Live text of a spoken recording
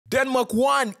Denmark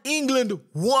won, England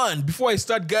won. Before I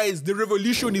start, guys, the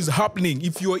revolution is happening.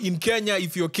 If you're in Kenya,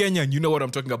 if you're Kenyan, you know what I'm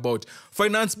talking about.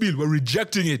 Finance bill, we're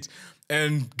rejecting it.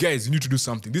 And guys, you need to do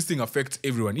something. This thing affects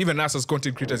everyone. Even us as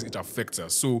content creators, it affects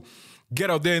us. So get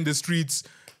out there in the streets,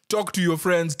 talk to your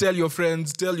friends, tell your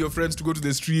friends to go to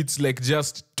the streets, like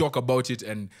just talk about it.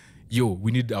 And yo,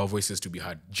 we need our voices to be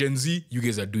heard. Gen Z, you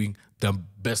guys are doing the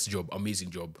best job, amazing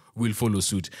job. We'll follow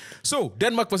suit. So,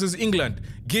 Denmark versus England.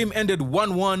 Game ended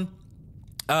 1-1.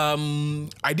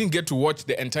 I didn't get to watch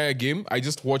the entire game. I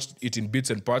just watched it in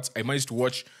bits and parts. I managed to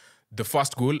watch the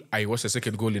first goal. I watched the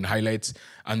second goal in highlights.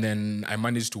 And then I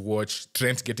managed to watch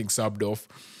Trent getting subbed off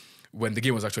when the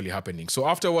game was actually happening. So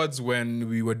afterwards, when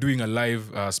we were doing a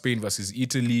live Spain versus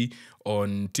Italy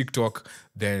on TikTok,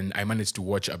 then I managed to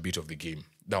watch a bit of the game.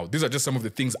 Now, these are just some of the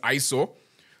things I saw.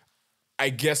 I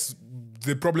guess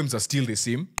the problems are still the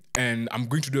same, and I'm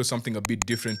going to do something a bit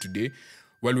different today.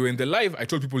 While we were in the live, I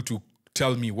told people to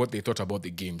tell me what they thought about the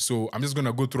game. So I'm just going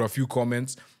to go through a few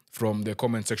comments from the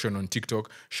comment section on TikTok.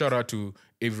 Shout out to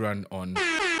everyone on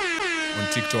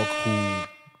TikTok who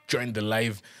joined the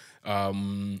live.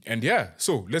 And yeah,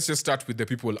 so let's just start with the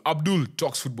people. Abdul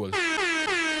Talks Football.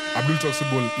 Abdul Talks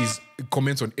Football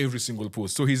comments on every single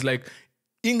post. So he's like,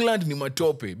 England ni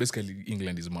matope. Basically,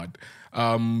 England is mad.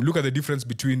 Look at the difference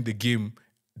between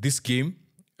this game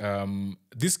and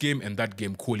that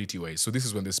game quality-wise. So this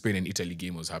is when the Spain and Italy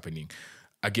game was happening.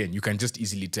 Again, you can just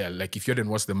easily tell. Like, if you hadn't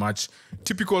watched the match,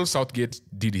 typical Southgate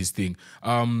did his thing.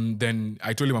 Then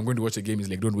I told him I'm going to watch the game. He's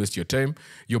like, don't waste your time.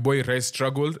 Your boy Rice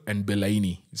struggled, and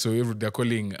Belaini. So they're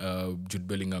calling Jude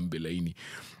Bellingham Belaini.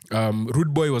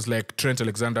 Rude Boy was like, Trent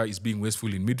Alexander is being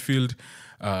wasteful in midfield.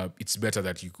 It's better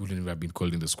that you couldn't have been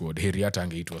called in the squad. Henrietta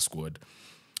Angeit was squad.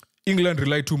 England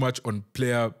rely too much on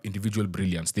player individual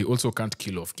brilliance. They also can't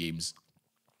kill off games.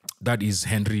 That is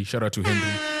Henry. Shout out to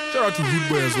Henry. Shout out to Rude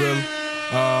Boy as well.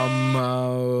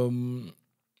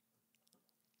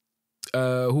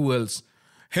 Who else?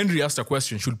 Henry asked a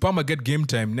question. Should Palmer get game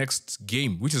time next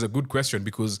game? Which is a good question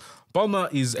because Palmer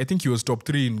is, I think he was top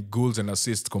 3 in goals and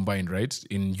assists combined, right?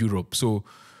 In Europe. So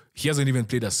he hasn't even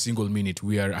played a single minute.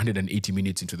 We are 180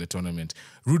 minutes into the tournament.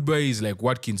 Rude Boy is like,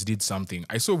 Watkins did something.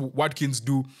 I saw Watkins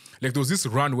do, like there was this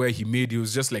run where he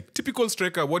was just like typical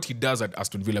striker, what he does at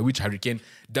Aston Villa, which Harry Kane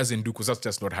doesn't do because that's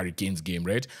just not Harry Kane's game,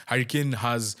 right? Harry Kane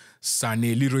has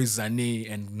Leroy Sané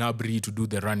and Gnabry to do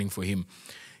the running for him.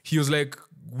 He was like,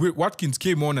 Watkins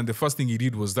came on and the first thing he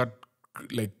did was that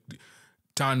like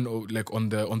turn like on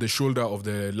the shoulder of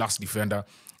the last defender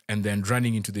and then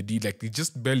running into the D. Like they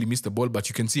just barely missed the ball, but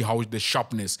you can see how the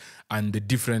sharpness and the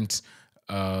different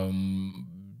angle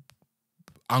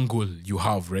you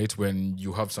have, right? When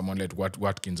you have someone like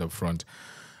Watkins up front.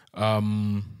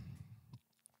 Then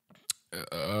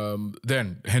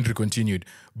Henry continued.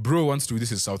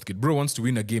 This is Southgate. Bro wants to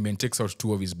win a game and takes out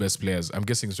 2 of his best players. I'm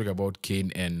guessing he's talking about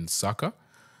Kane and Saka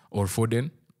or Foden,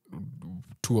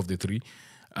 2 of the 3.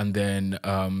 And then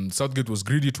Southgate was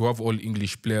greedy to have all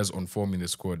English players on form in the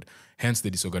squad, hence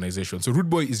the disorganization. So Rude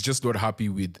Boy is just not happy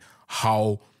with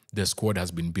how the squad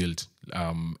has been built.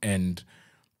 And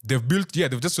they've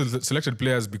just selected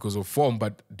players because of form,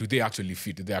 but do they actually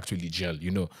fit? Do they actually gel?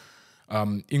 You know,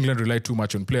 England rely too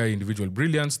much on player individual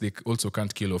brilliance. They also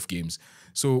can't kill off games.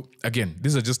 So again,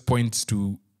 these are just points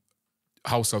to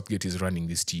how Southgate is running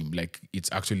this team. Like, it's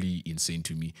actually insane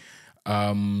to me.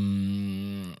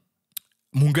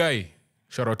 Mungai,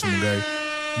 shout out to Mungai.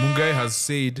 Mungai has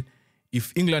said,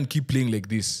 if England keep playing like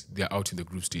this, they're out in the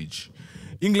group stage.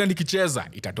 England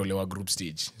ikicheza, itatolewa group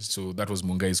stage. So that was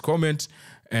Mungai's comment.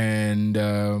 And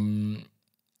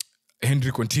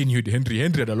Henry continued. Henry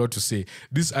had a lot to say.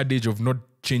 This adage of not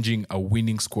changing a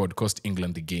winning squad cost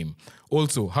England the game.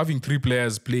 Also, having 3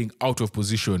 players playing out of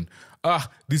position.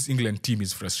 This England team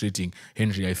is frustrating.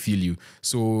 Henry, I feel you.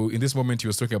 So in this moment, he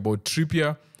was talking about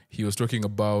Trippier. He was talking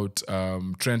about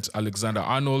Trent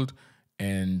Alexander-Arnold.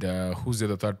 And who's the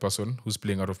other third person who's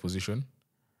playing out of position?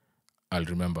 I'll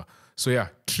remember. So yeah,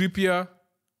 Trippier,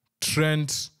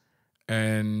 Trent,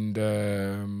 and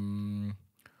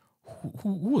who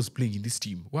was playing in this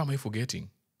team? Why am I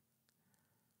forgetting?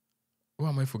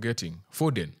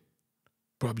 Foden.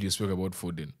 Probably you spoke about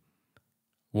Foden.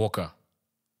 Walker.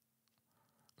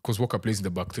 Because Walker plays in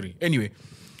the back 3. Anyway,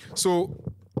 so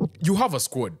you have a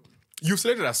squad. You've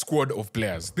selected a squad of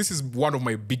players. This is one of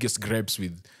my biggest gripes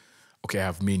with... Okay, I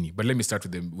have many, but let me start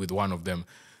with one of them.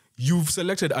 You've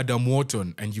selected Adam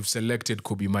Wharton and you've selected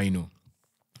Kobe Mainoo.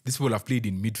 These people have played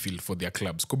in midfield for their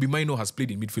clubs. Kobe Mainoo has played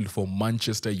in midfield for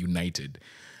Manchester United.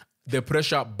 The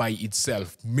pressure by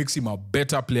itself makes him a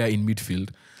better player in midfield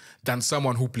than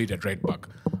someone who played at right back.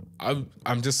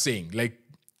 I'm just saying, like,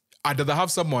 I'd rather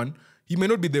have someone, he may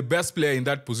not be the best player in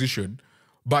that position,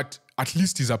 but at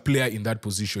least he's a player in that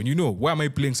position. You know, why am I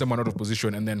playing someone out of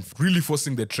position and then really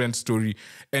forcing the Trent story?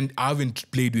 And I haven't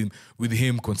played with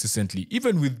him consistently.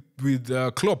 Even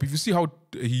with Klopp, if you see how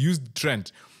he used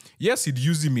Trent, yes, he'd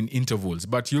use him in intervals,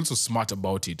 but he's also smart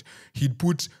about it. He'd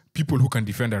put people who can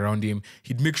defend around him.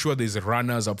 He'd make sure there's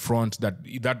runners up front,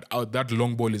 that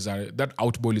long ball that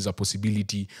out ball is a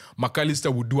possibility.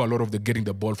 McAllister would do a lot of the getting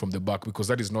the ball from the back because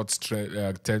that is not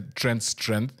Trent's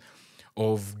strength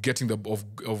of getting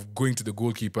of going to the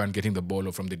goalkeeper and getting the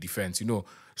ball from the defense, you know.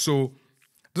 So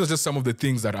those are just some of the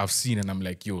things that I've seen, and I'm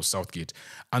like, yo, Southgate.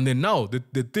 And then now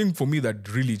the thing for me that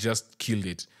really just killed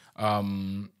it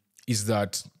is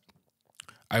that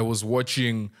I was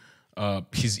watching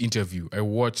his interview. I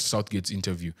watched Southgate's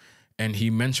interview, and he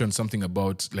mentioned something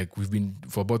about, like, we've been,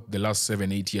 for about the last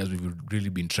 7-8 years, we've really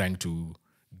been trying to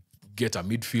get a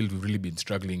midfield. We've really been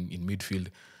struggling in midfield.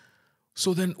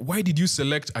 So then why did you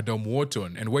select Adam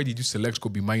Wharton and why did you select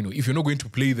Kobe Mino if you're not going to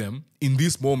play them in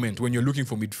this moment when you're looking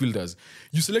for midfielders?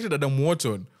 You selected Adam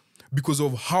Wharton because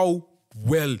of how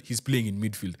well he's playing in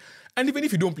midfield. And even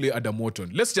if you don't play Adam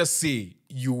Wharton, let's just say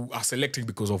you are selecting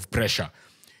because of pressure.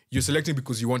 You're selecting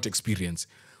because you want experience.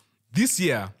 This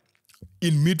year,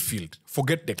 in midfield,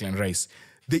 forget Declan Rice,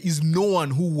 there is no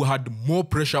one who had more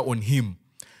pressure on him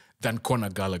than Conor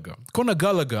Gallagher. Conor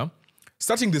Gallagher,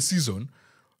 starting the season,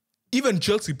 even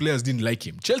Chelsea players didn't like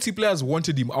him. Chelsea players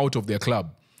wanted him out of their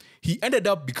club. He ended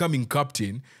up becoming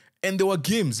captain, and there were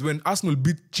games when Arsenal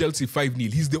beat Chelsea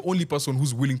 5-0. He's the only person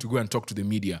who's willing to go and talk to the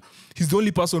media. He's the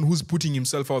only person who's putting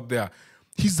himself out there.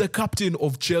 He's the captain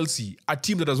of Chelsea, a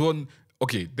team that has won.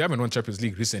 Okay, they haven't won Champions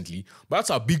League recently, but that's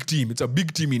a big team. It's a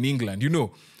big team in England. You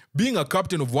know, being a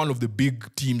captain of one of the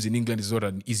big teams in England is not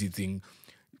an easy thing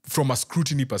from a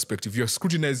scrutiny perspective. You're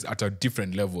scrutinized at a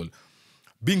different level.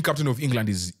 Being captain of England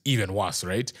is even worse,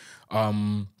 right?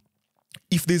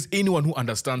 If there's anyone who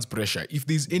understands pressure, if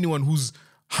there's anyone who's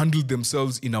handled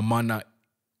themselves in a manner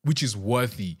which is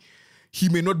worthy, he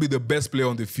may not be the best player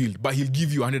on the field, but he'll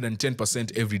give you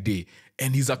 110% every day.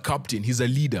 And he's a captain, he's a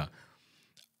leader.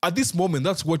 At this moment,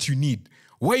 that's what you need.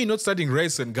 Why are you not starting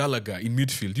Rice and Gallagher in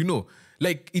midfield? You know,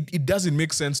 like, it doesn't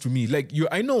make sense to me. Like,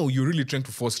 I know you're really trying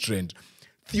to force Trent.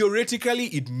 Theoretically,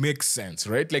 it makes sense,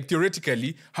 right? Like,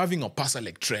 theoretically, having a passer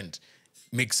like Trent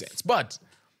makes sense. But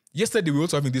yesterday, we were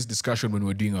also having this discussion when we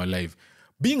were doing our live.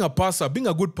 Being a passer, being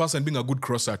a good passer and being a good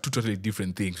crosser are two totally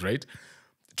different things, right?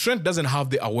 Trent doesn't have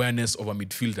the awareness of a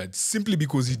midfielder simply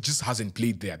because he just hasn't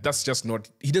played there. That's just not,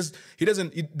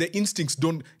 the instincts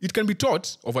don't, it can be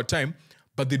taught over time,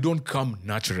 but they don't come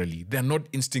naturally. They're not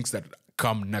instincts that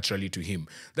come naturally to him.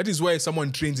 That is why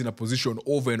someone trains in a position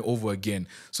over and over again.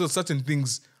 So certain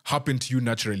things happen to you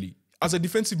naturally. As a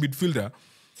defensive midfielder,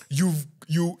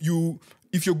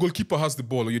 if your goalkeeper has the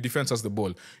ball or your defense has the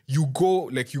ball, you go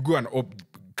and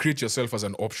create yourself as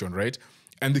an option, right?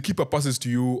 And the keeper passes to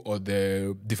you or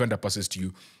the defender passes to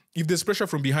you. If there's pressure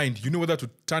from behind, you know whether to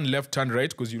turn left, turn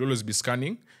right, because you'll always be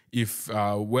scanning if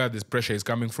where this pressure is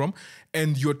coming from.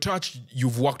 And your touch,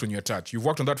 you've worked on your touch. You've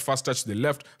worked on that fast touch to the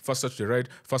left, fast touch to the right,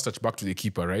 fast touch back to the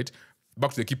keeper, right?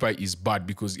 Back to the keeper is bad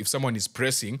because if someone is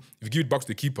pressing, if you give it back to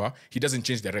the keeper, he doesn't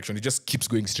change direction. He just keeps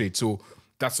going straight. So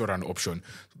that's not an option.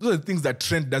 Those are the things that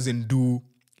Trent doesn't do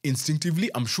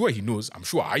instinctively. I'm sure he knows. I'm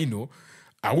sure I know.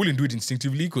 I wouldn't do it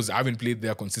instinctively because I haven't played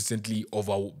there consistently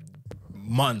over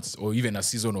months or even a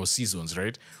season or seasons,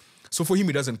 right? So for him,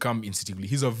 it doesn't come instinctively.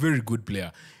 He's a very good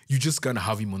player. You just can't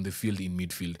have him on the field in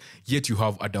midfield. Yet you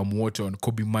have Adam Wharton,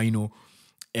 Kobe Mino,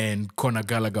 and Conor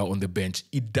Gallagher on the bench.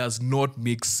 It does not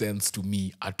make sense to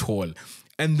me at all.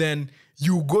 And then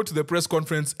you go to the press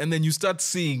conference and then you start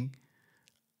seeing,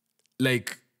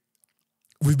 like,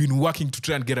 we've been working to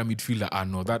try and get a midfielder.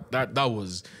 No,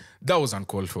 that was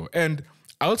uncalled for. And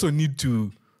I also need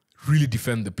to really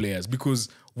defend the players because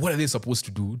what are they supposed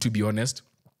to do, to be honest?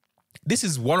 This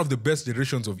is one of the best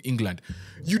generations of England.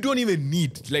 You don't even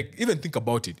need, like, even think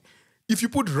about it. If you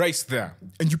put Rice there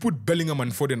and you put Bellingham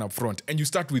and Foden up front and you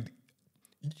start with,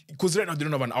 because right now they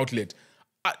don't have an outlet,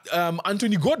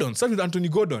 Anthony Gordon, start with Anthony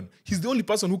Gordon. He's the only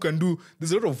person who can do,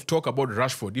 there's a lot of talk about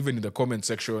Rashford, even in the comment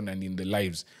section and in the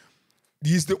lives.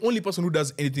 He's the only person who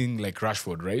does anything like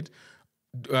Rashford, right?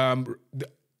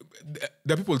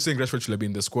 There are people saying Rashford should have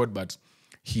been in the squad, but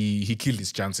he killed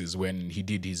his chances when he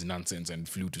did his nonsense and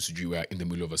flew to Sujiwa in the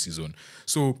middle of a season.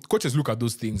 So coaches look at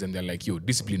those things and they're like, yo,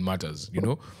 discipline matters, you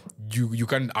know? You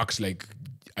can't act like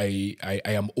I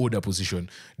am owed a position.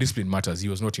 Discipline matters. He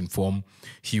was not in form.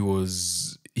 You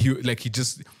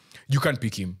can't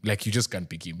pick him. Like, you just can't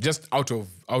pick him. Just out of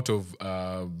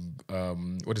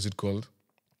what is it called?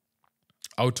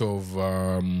 out of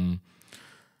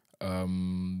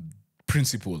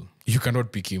principle. You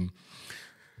cannot pick him.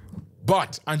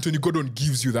 But Anthony Gordon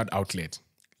gives you that outlet.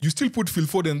 You still put Phil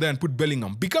Foden there and put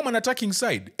Bellingham. Become an attacking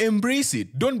side. Embrace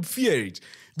it. Don't fear it.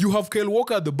 You have Kyle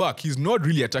Walker at the back. He's not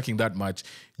really attacking that much.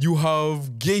 You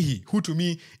have Gehi, who to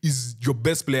me is your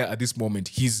best player at this moment.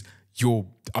 He's your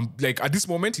at this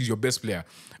moment he's your best player.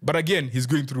 But again, he's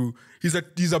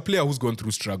a player who's gone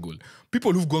through struggle.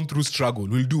 People who've gone through struggle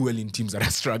will do well in teams that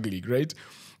are struggling, right?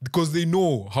 Because they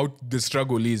know how the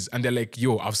struggle is, and they're like,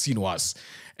 yo, I've seen worse,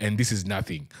 and this is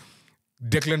nothing.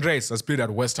 Declan Rice has played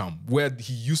at West Ham, where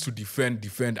he used to defend,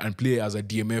 and play as a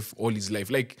DMF all his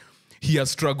life. Like, he has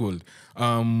struggled.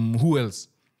 Who else?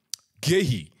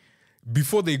 Gehi.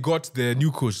 Before they got the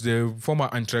new coach, the former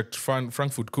Eintracht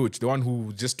Frankfurt coach, the one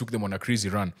who just took them on a crazy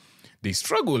run, they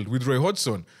struggled with Roy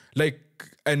Hodgson.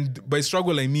 And by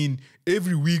struggle, I mean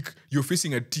every week you're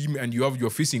facing a team and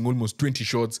you're facing almost 20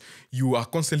 shots. You are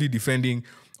constantly defending,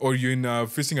 or you're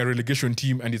facing a relegation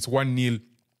team and it's 1-0.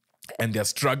 And they're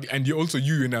struggling, and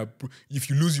if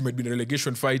you lose, you might be in a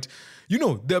relegation fight.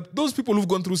 Those people who've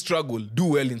gone through struggle do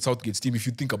well in Southgate's team, if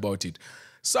you think about it.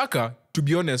 Saka, to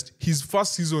be honest, his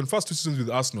first 2 seasons with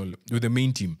Arsenal, with the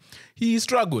main team, he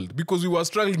struggled because we were a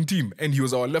struggling team, and he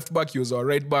was our left back, he was our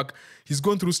right back. He's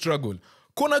gone through struggle.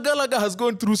 Conor Gallagher has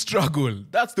gone through struggle.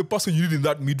 That's the person you need in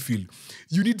that midfield.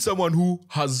 You need someone who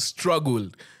has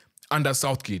struggled under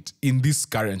Southgate in this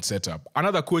current setup.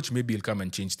 Another coach, maybe he'll come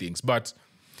and change things, but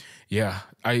yeah,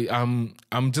 I'm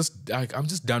just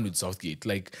done with Southgate.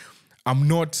 Like, I'm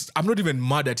not even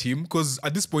mad at him, because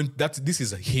at this point this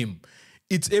is him.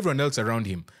 It's everyone else around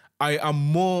him. I am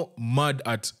more mad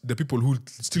at the people who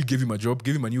still gave him a job,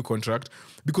 gave him a new contract,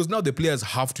 because now the players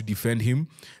have to defend him.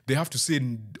 They have to say,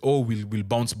 oh, we'll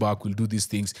bounce back, we'll do these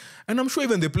things. And I'm sure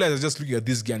even the players are just looking at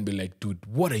this guy and be like, dude,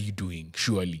 what are you doing?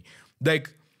 Surely. Like,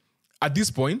 at this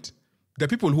point, the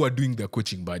people who are doing their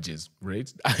coaching badges,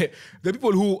 right? The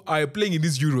people who are playing in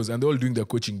these Euros and they're all doing their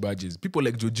coaching badges. People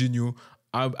like Jorginho,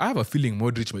 I have a feeling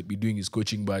Modric might be doing his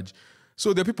coaching badge.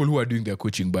 So there are people who are doing their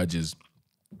coaching badges.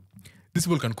 These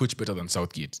people can coach better than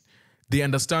Southgate. They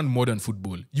understand modern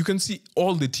football. You can see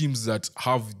all the teams that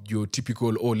have your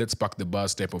typical, oh, let's pack the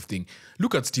bus type of thing.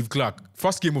 Look at Steve Clark,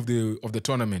 first game of the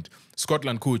tournament,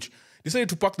 Scotland coach, decided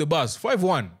to pack the bus,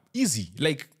 5-1, easy.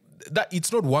 Like, that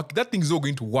it's not work. That thing is not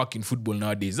going to work in football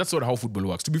nowadays. That's not how football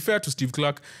works. To be fair to Steve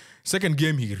Clark, second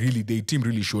game the team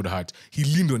really showed heart. He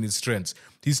leaned on his strengths.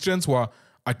 His strengths were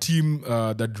a team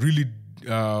that really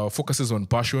focuses on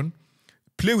passion.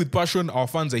 Play with passion. Our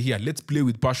fans are here. Let's play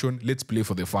with passion. Let's play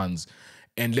for the fans,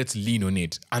 and let's lean on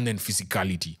it. And then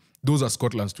physicality. Those are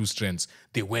Scotland's 2 strengths.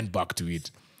 They went back to it.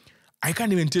 I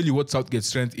can't even tell you what Southgate's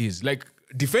strength is. Like,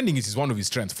 defending it is one of his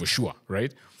strengths for sure,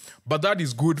 right? But that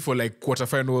is good for like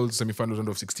quarterfinals, semifinals, round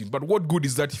of 16. But what good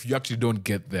is that if you actually don't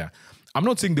get there? I'm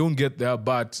not saying they won't get there,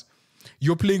 but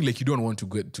you're playing like you don't want to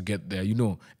get there, and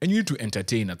you need to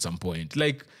entertain at some point.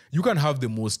 Like, you can have the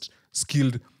most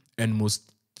skilled and most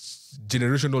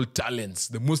generational talents,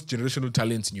 the most generational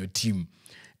talents in your team,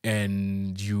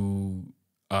 and you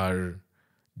are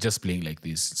just playing like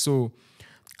this. So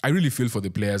I really feel for the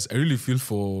players. I really feel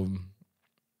for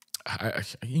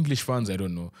English fans. I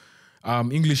don't know.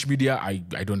 English media,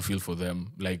 I don't feel for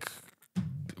them. Like,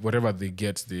 whatever they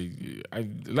get,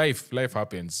 life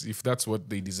happens. If that's what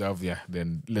they deserve, yeah,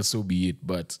 then let's so be it.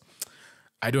 But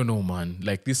I don't know, man.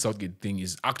 Like, this Southgate thing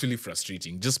is actually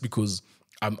frustrating, just because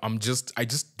I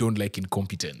just don't like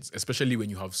incompetence, especially when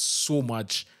you have so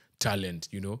much talent.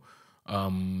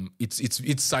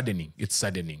 It's saddening. It's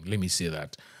saddening. Let me say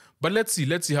that. But let's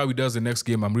see how he does the next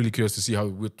game. I'm really curious to see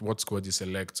what squad he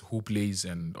selects, who plays,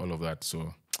 and all of that.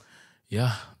 So,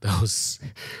 yeah, that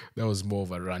was more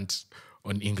of a rant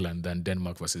on England than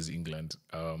Denmark versus England.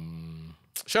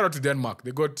 Shout out to Denmark.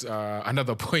 They got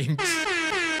another point.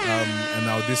 And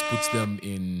now this puts them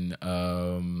in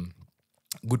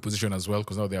good position as well,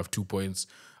 because now they have 2 points.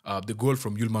 The goal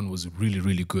from Hjulmand was really,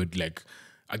 really good. Like,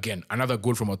 again, another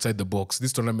goal from outside the box.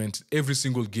 This tournament, every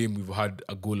single game we've had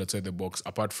a goal outside the box,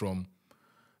 apart from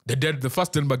the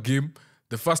first Denmark game,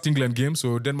 the first England game.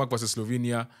 So Denmark versus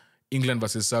Slovenia, England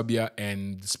versus Serbia,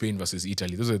 and Spain versus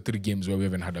Italy. Those are the 3 games where we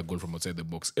haven't had a goal from outside the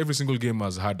box. Every single game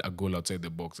has had a goal outside the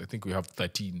box. I think we have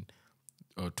 13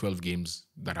 or 12 games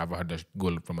that have had a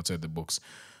goal from outside the box.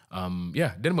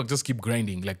 Denmark just keep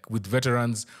grinding. Like, with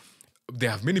veterans, they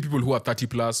have many people who are 30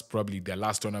 plus, probably their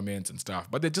last tournaments and stuff,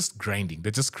 but they're just grinding.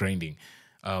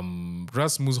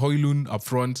 Rasmus Højlund up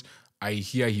front, I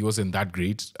hear he wasn't that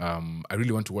great. I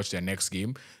really want to watch their next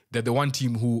game. They're the one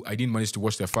team who I didn't manage to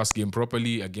watch their first game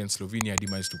properly against Slovenia. I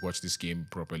didn't manage to watch this game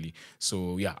properly.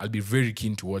 So yeah, I'll be very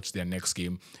keen to watch their next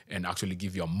game and actually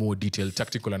give you a more detailed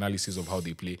tactical analysis of how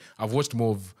they play. I've watched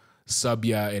more of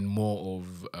Serbia and more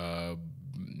of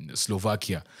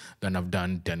Slovakia than I've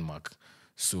done Denmark.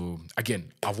 So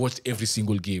again, I've watched every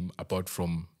single game apart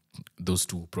from those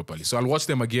two properly. So I'll watch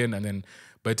them again, and then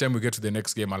by the time we get to the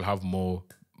next game, I'll have more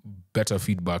better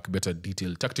feedback, better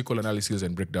detailed tactical analysis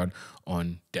and breakdown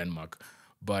on Denmark.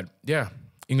 But yeah,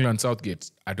 England,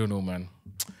 Southgate, I don't know, man.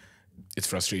 It's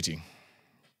frustrating.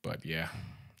 But yeah,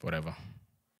 whatever.